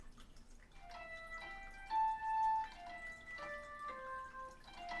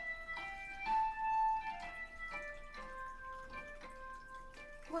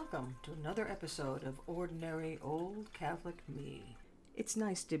welcome to another episode of Ordinary Old Catholic Me. It's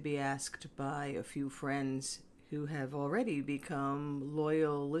nice to be asked by a few friends who have already become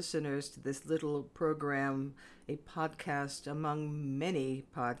loyal listeners to this little program, a podcast among many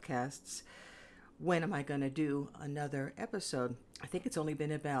podcasts. When am I going to do another episode? I think it's only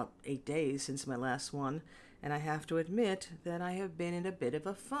been about 8 days since my last one, and I have to admit that I have been in a bit of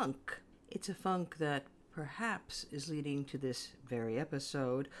a funk. It's a funk that perhaps is leading to this very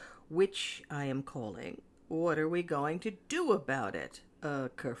episode, which I am calling, What Are We Going to Do About It? A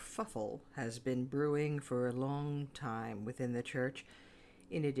kerfuffle has been brewing for a long time within the church,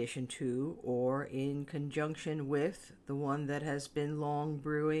 in addition to or in conjunction with the one that has been long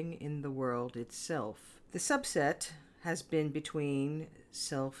brewing in the world itself. The subset has been between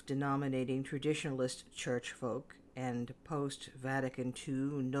self-denominating traditionalist church folk and post-Vatican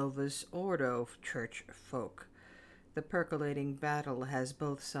II Novus Ordo church folk. The percolating battle has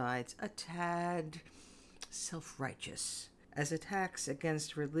both sides a tad self-righteous, as attacks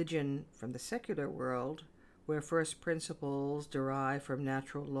against religion from the secular world, where first principles derive from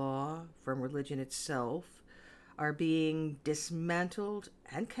natural law, from religion itself, are being dismantled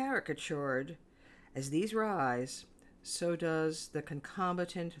and caricatured. As these rise, so does the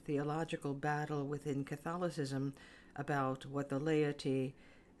concomitant theological battle within Catholicism about what the laity,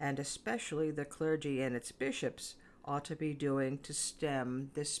 and especially the clergy and its bishops, ought to be doing to stem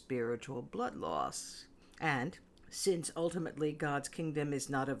the spiritual blood loss. And, since ultimately God's kingdom is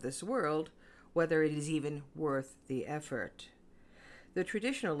not of this world, whether it is even worth the effort. The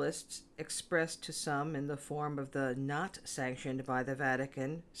traditionalists, expressed to some in the form of the not sanctioned by the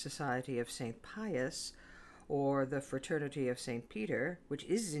Vatican Society of St. Pius, or the Fraternity of St. Peter, which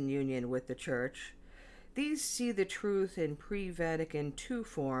is in union with the Church, these see the truth in pre-Vatican II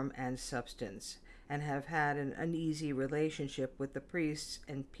form and substance, and have had an uneasy relationship with the priests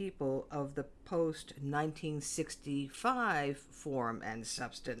and people of the post-1965 form and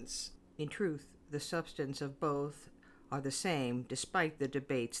substance. In truth, the substance of both are the same, despite the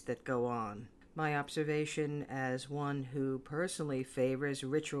debates that go on. My observation as one who personally favors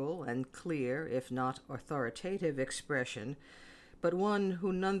ritual and clear, if not authoritative, expression, but one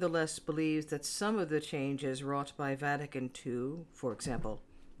who nonetheless believes that some of the changes wrought by Vatican II, for example,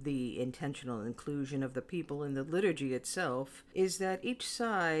 the intentional inclusion of the people in the liturgy itself, is that each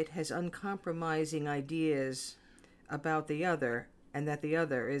side has uncompromising ideas about the other, and that the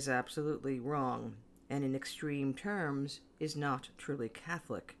other is absolutely wrong, and in extreme terms is not truly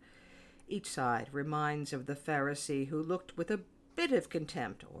Catholic. Each side reminds of the Pharisee who looked with a bit of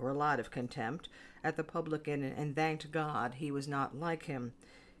contempt, or a lot of contempt, at the publican and thanked God he was not like him.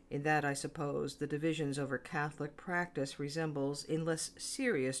 In that, I suppose, the divisions over Catholic practice resembles, in less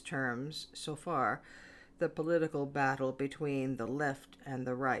serious terms, so far, the political battle between the left and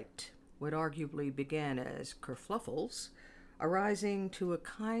the right. What arguably began as kerfluffles, arising to a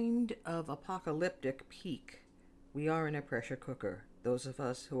kind of apocalyptic peak. We are in a pressure cooker, those of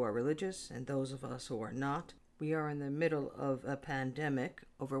us who are religious and those of us who are not. We are in the middle of a pandemic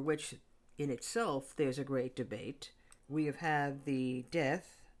over which, in itself, there's a great debate. We have had the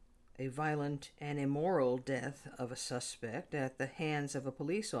death, a violent and immoral death of a suspect at the hands of a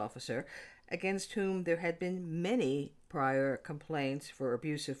police officer against whom there had been many prior complaints for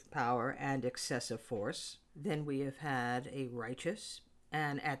abusive power and excessive force. Then we have had a righteous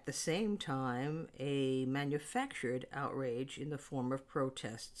and at the same time a manufactured outrage in the form of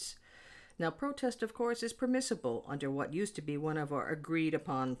protests. Now, protest, of course, is permissible under what used to be one of our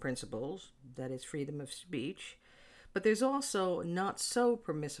agreed-upon principles, that is freedom of speech. But there's also not so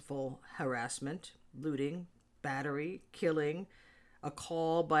permissible harassment, looting, battery, killing, a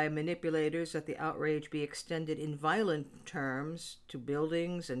call by manipulators that the outrage be extended in violent terms to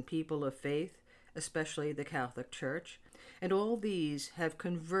buildings and people of faith, especially the Catholic Church. And all these have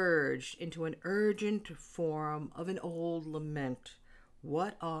converged into an urgent form of an old lament.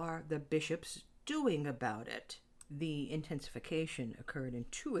 What are the bishops doing about it? The intensification occurred in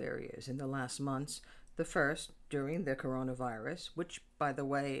two areas in the last months. The first, during the coronavirus, which, by the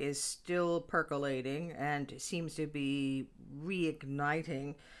way, is still percolating and seems to be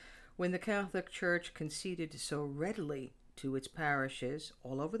reigniting, when the Catholic Church conceded so readily to its parishes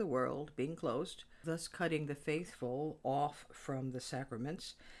all over the world being closed, thus cutting the faithful off from the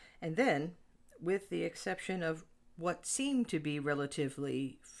sacraments, and then, with the exception of what seemed to be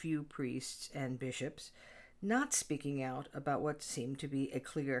relatively few priests and bishops, not speaking out about what seemed to be a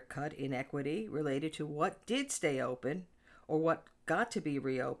clear-cut inequity related to what did stay open or what got to be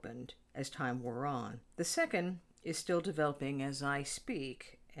reopened as time wore on. The second is still developing as I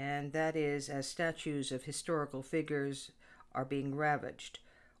speak, and that is as statues of historical figures are being ravaged,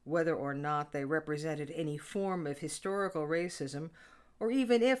 whether or not they represented any form of historical racism, or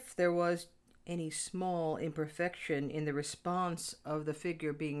even if there was any small imperfection in the response of the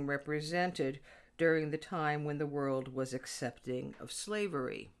figure being represented during the time when the world was accepting of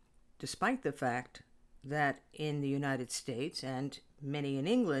slavery. Despite the fact that in the United States and many in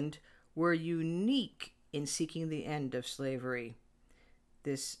England were unique in seeking the end of slavery,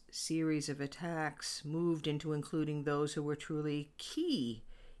 this series of attacks moved into including those who were truly key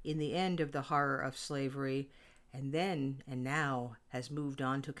in the end of the horror of slavery, and then and now has moved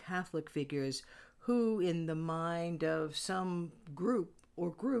on to Catholic figures who, in the mind of some group or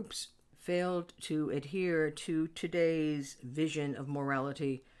groups, failed to adhere to today's vision of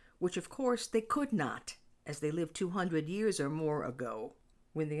morality, which of course they could not, as they lived 200 years or more ago.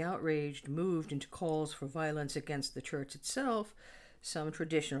 When the outraged moved into calls for violence against the church itself, some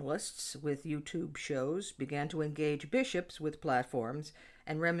traditionalists with YouTube shows began to engage bishops with platforms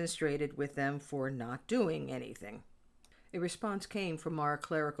and remonstrated with them for not doing anything. A response came from our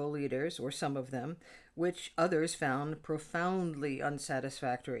clerical leaders, or some of them, which others found profoundly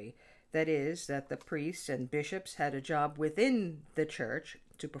unsatisfactory. That is, that the priests and bishops had a job within the church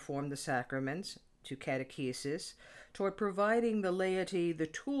to perform the sacraments, to catechesis, toward providing the laity the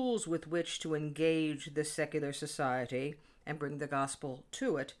tools with which to engage the secular society and bring the gospel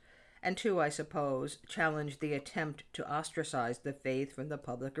to it, and to, I suppose, challenge the attempt to ostracize the faith from the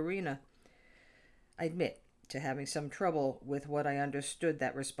public arena. I admit to having some trouble with what I understood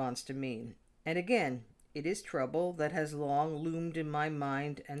that response to mean. And again, it is trouble that has long loomed in my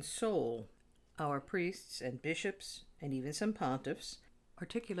mind and soul. Our priests and bishops, and even some pontiffs,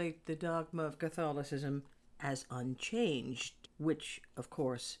 articulate the dogma of Catholicism as unchanged, which, of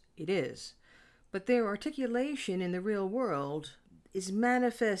course, it is. But their articulation in the real world is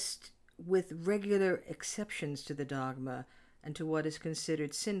manifest with regular exceptions to the dogma and to what is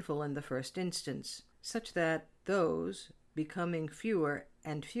considered sinful in the first instance, such that those, becoming fewer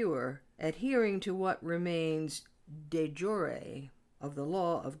and fewer, adhering to what remains de jure of the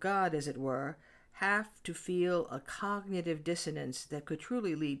law of God, as it were, have to feel a cognitive dissonance that could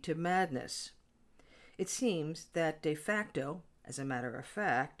truly lead to madness. It seems that de facto, as a matter of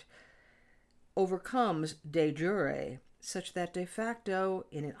fact, overcomes de jure, such that de facto,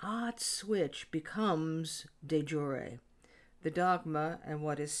 in an odd switch, becomes de jure. The dogma and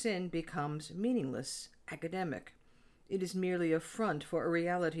what is sin becomes meaningless, academic. It is merely a front for a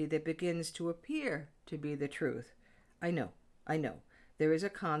reality that begins to appear to be the truth. I know. There is a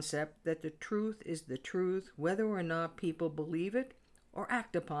concept that the truth is the truth, whether or not people believe it or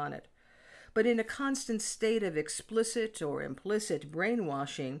act upon it. But in a constant state of explicit or implicit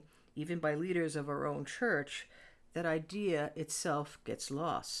brainwashing, even by leaders of our own church, that idea itself gets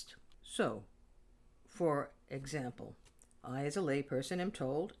lost. So, for example, I as a layperson am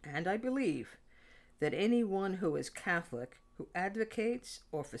told, and I believe, that anyone who is Catholic, who advocates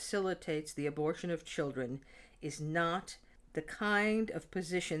or facilitates the abortion of children, is not the kind of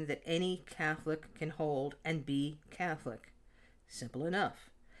position that any Catholic can hold and be Catholic. Simple enough.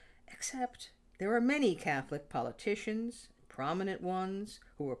 Except there are many Catholic politicians, prominent ones,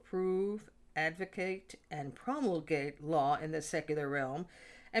 who approve, advocate, and promulgate law in the secular realm,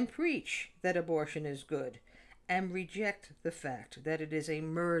 and preach that abortion is good, and reject the fact that it is a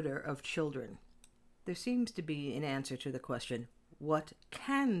murder of children. There seems to be an answer to the question, what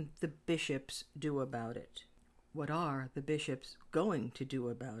can the bishops do about it? What are the bishops going to do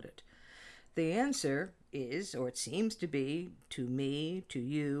about it? The answer is, or it seems to be, to me, to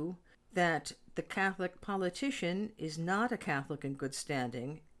you, that the Catholic politician is not a Catholic in good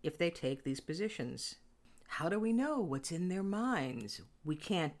standing if they take these positions. How do we know what's in their minds? We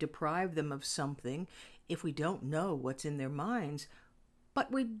can't deprive them of something if we don't know what's in their minds,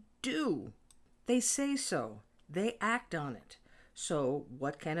 but we do. They say so. They act on it. So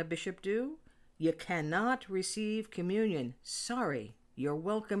what can a bishop do? You cannot receive communion. Sorry. You're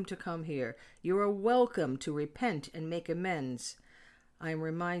welcome to come here. You are welcome to repent and make amends. I am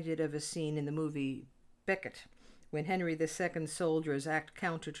reminded of a scene in the movie Becket. When Henry II's soldiers act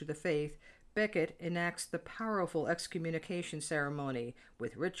counter to the faith, Becket enacts the powerful excommunication ceremony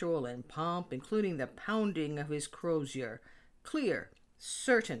with ritual and pomp, including the pounding of his crozier. Clear,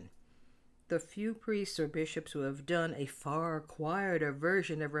 certain. The few priests or bishops who have done a far quieter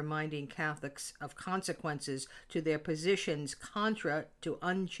version of reminding Catholics of consequences to their positions contra to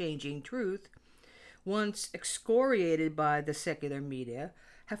unchanging truth, once excoriated by the secular media,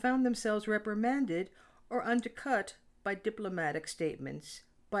 have found themselves reprimanded or undercut by diplomatic statements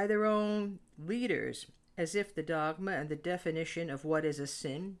by their own leaders, as if the dogma and the definition of what is a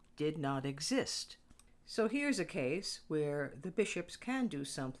sin did not exist. So here's a case where the bishops can do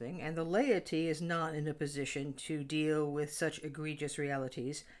something and the laity is not in a position to deal with such egregious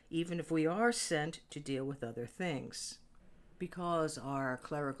realities, even if we are sent to deal with other things. Because our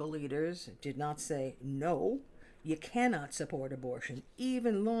clerical leaders did not say, no, you cannot support abortion,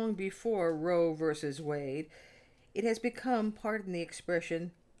 even long before Roe versus Wade, it has become, pardon the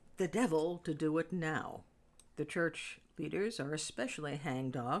expression, the devil to do it now. The church leaders are especially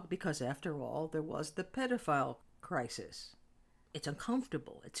hangdog because, after all, there was the pedophile crisis. It's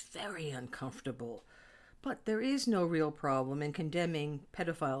uncomfortable. It's very uncomfortable. But there is no real problem in condemning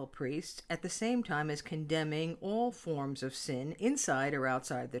pedophile priests at the same time as condemning all forms of sin inside or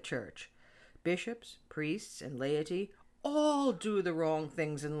outside the church. Bishops, priests, and laity all do the wrong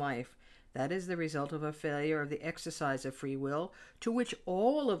things in life. That is the result of a failure of the exercise of free will, to which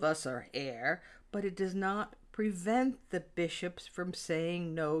all of us are heir, but it does not prevent the bishops from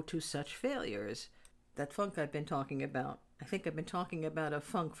saying no to such failures. That funk I've been talking about, I think I've been talking about a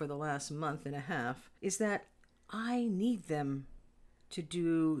funk for the last month and a half, is that I need them to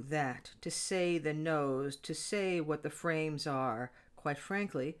do that, to say the no's, to say what the frames are, quite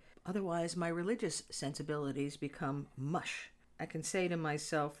frankly. Otherwise, my religious sensibilities become mush. I can say to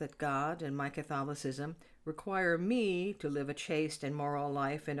myself that God and my Catholicism require me to live a chaste and moral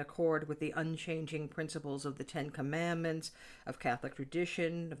life in accord with the unchanging principles of the Ten Commandments, of Catholic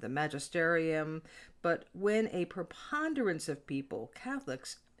tradition, of the magisterium. But when a preponderance of people,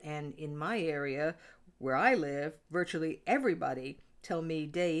 Catholics, and in my area where I live, virtually everybody, tell me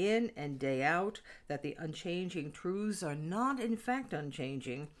day in and day out that the unchanging truths are not in fact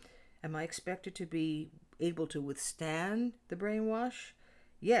unchanging, am I expected to be able to withstand the brainwash?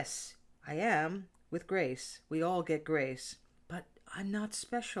 Yes, I am, with grace. We all get grace. But I'm not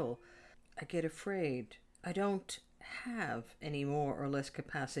special. I get afraid. I don't have any more or less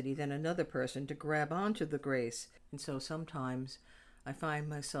capacity than another person to grab onto the grace. And so sometimes I find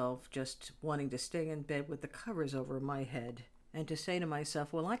myself just wanting to stay in bed with the covers over my head and to say to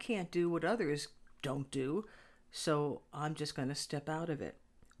myself, well, I can't do what others don't do, so I'm just going to step out of it.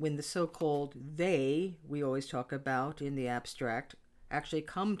 When the so-called they we always talk about in the abstract actually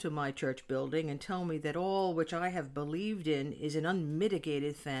come to my church building and tell me that all which I have believed in is an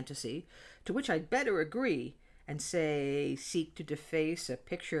unmitigated fantasy, to which I'd better agree, and say, seek to deface a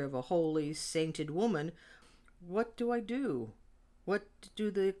picture of a holy, sainted woman, what do I do? What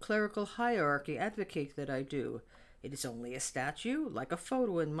do the clerical hierarchy advocate that I do? It is only a statue, like a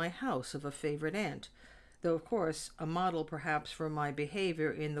photo in my house of a favorite aunt, though, of course, a model perhaps for my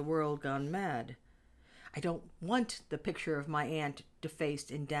behavior in the world gone mad. I don't want the picture of my aunt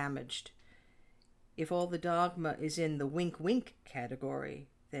defaced and damaged. If all the dogma is in the wink-wink category,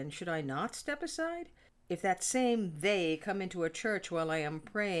 then should I not step aside? If that same they come into a church while I am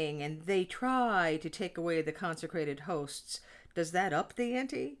praying and they try to take away the consecrated hosts, does that up the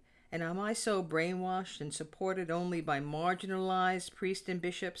ante? And am I so brainwashed and supported only by marginalized priests and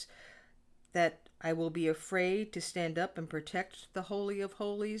bishops that I will be afraid to stand up and protect the Holy of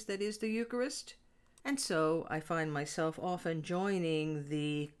Holies that is the Eucharist? And so I find myself often joining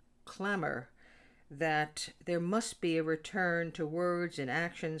the clamor that there must be a return to words and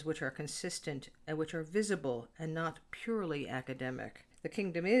actions which are consistent and which are visible and not purely academic. The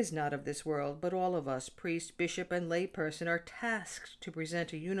kingdom is not of this world, but all of us, priest, bishop, and layperson, are tasked to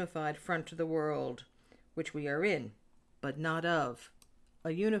present a unified front to the world, which we are in, but not of.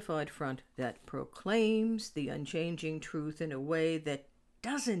 A unified front that proclaims the unchanging truth in a way that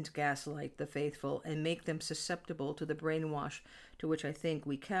doesn't gaslight the faithful and make them susceptible to the brainwash to which I think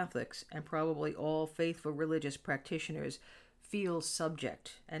we Catholics, and probably all faithful religious practitioners, feel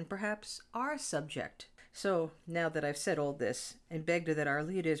subject, and perhaps are subject. So, now that I've said all this, and begged that our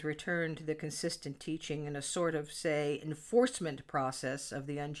leaders return to the consistent teaching in a sort of, say, enforcement process of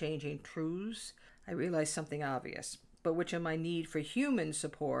the unchanging truths, I realize something obvious, but which in my need for human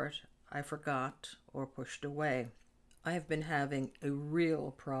support I forgot or pushed away. I have been having a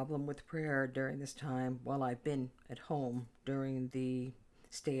real problem with prayer during this time while I've been at home during the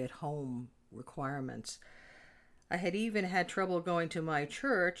stay-at-home requirements. I had even had trouble going to my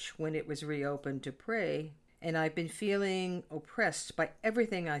church when it was reopened to pray, and I've been feeling oppressed by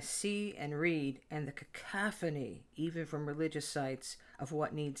everything I see and read and the cacophony, even from religious sites, of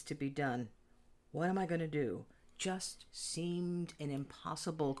what needs to be done. What am I going to do? Just seemed an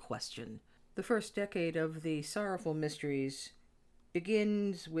impossible question. The first decade of the Sorrowful Mysteries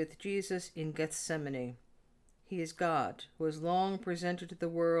begins with Jesus in Gethsemane. He is God, who has long presented to the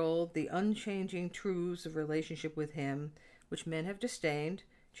world the unchanging truths of relationship with Him, which men have disdained,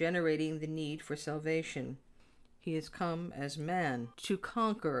 generating the need for salvation. He has come as man to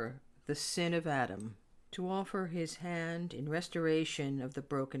conquer the sin of Adam. to offer his hand in restoration of the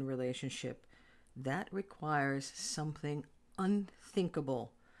broken relationship. That requires something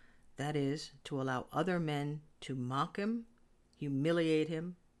unthinkable. That is, to allow other men to mock him, humiliate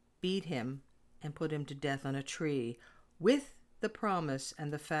him, beat him, and put him to death on a tree, with the promise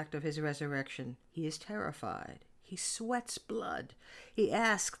and the fact of his resurrection. He is terrified. He sweats blood. He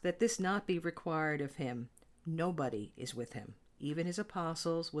asks that this not be required of him. Nobody is with him. Even his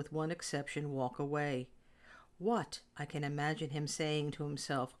apostles, with one exception, walk away. What, I can imagine him saying to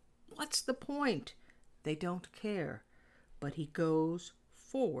himself, what's the point? They don't care. But he goes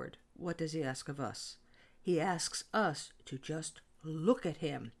forward. What does he ask of us? He asks us to just look at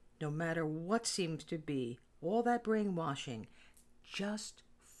him, no matter what seems to be, all that brainwashing. Just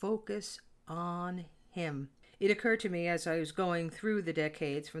focus on him. It occurred to me as I was going through the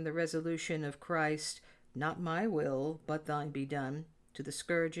decades from the resolution of Christ, not my will, but thine be done, to the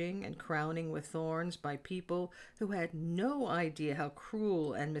scourging and crowning with thorns by people who had no idea how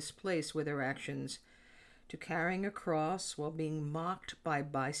cruel and misplaced were their actions, to carrying a cross while being mocked by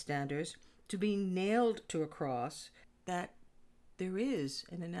bystanders, to being nailed to a cross, that there is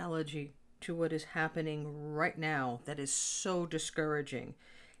an analogy to what is happening right now that is so discouraging.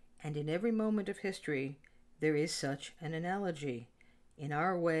 And in every moment of history, there is such an analogy. In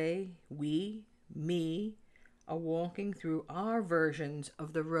our way, me, are walking through our versions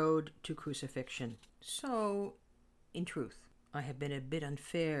of the road to crucifixion. So, in truth, I have been a bit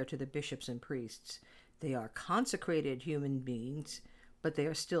unfair to the bishops and priests. They are consecrated human beings, but they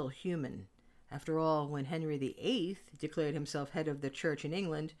are still human. After all, when Henry VIII declared himself head of the church in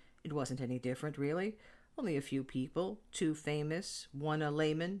England, it wasn't any different, really. Only a few people, two famous, one a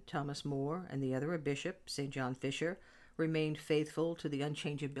layman, Thomas More, and the other a bishop, St. John Fisher, remained faithful to the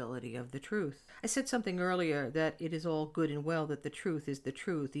unchangeability of the truth. I said something earlier that it is all good and well that the truth is the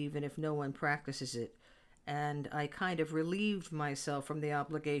truth, even if no one practices it. And I kind of relieved myself from the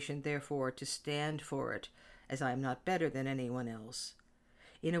obligation, therefore, to stand for it, as I am not better than anyone else.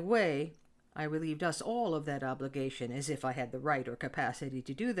 In a way, I relieved us all of that obligation, as if I had the right or capacity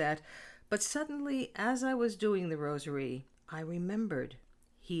to do that. But suddenly, as I was doing the rosary, I remembered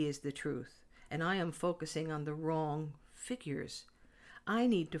he is the truth, and I am focusing on the wrong figures. I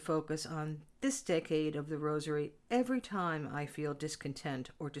need to focus on this decade of the rosary every time I feel discontent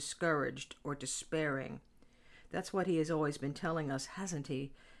or discouraged or despairing. That's what he has always been telling us, hasn't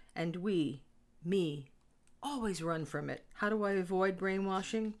he? And me, always run from it. How do I avoid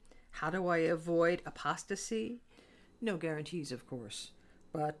brainwashing? How do I avoid apostasy? No guarantees, of course.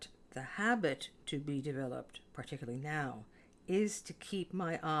 But the habit to be developed, particularly now, is to keep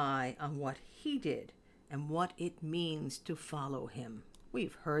my eye on what he did and what it means to follow him.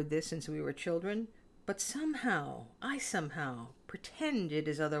 We've heard this since we were children, but I somehow pretend it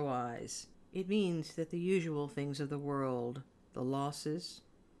is otherwise. It means that the usual things of the world, the losses,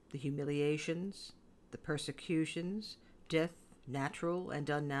 the humiliations, the persecutions, death, natural and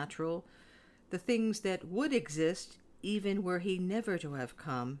unnatural, the things that would exist even were he never to have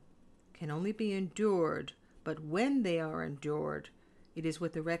come, can only be endured, but when they are endured, it is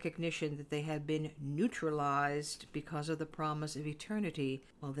with the recognition that they have been neutralized because of the promise of eternity.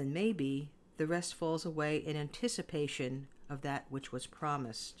 Well, then maybe the rest falls away in anticipation of that which was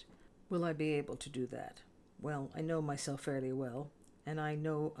promised. Will I be able to do that? Well, I know myself fairly well, and I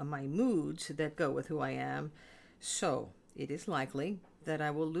know my moods that go with who I am, so it is likely that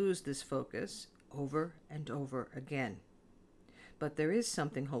I will lose this focus over and over again. But there is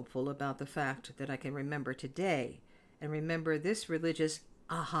something hopeful about the fact that I can remember today and remember this religious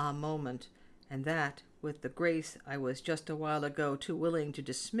aha moment, and that, with the grace I was just a while ago too willing to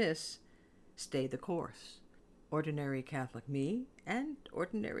dismiss, stay the course. Ordinary Catholic me and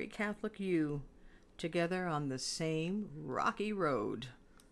ordinary Catholic you, together on the same rocky road.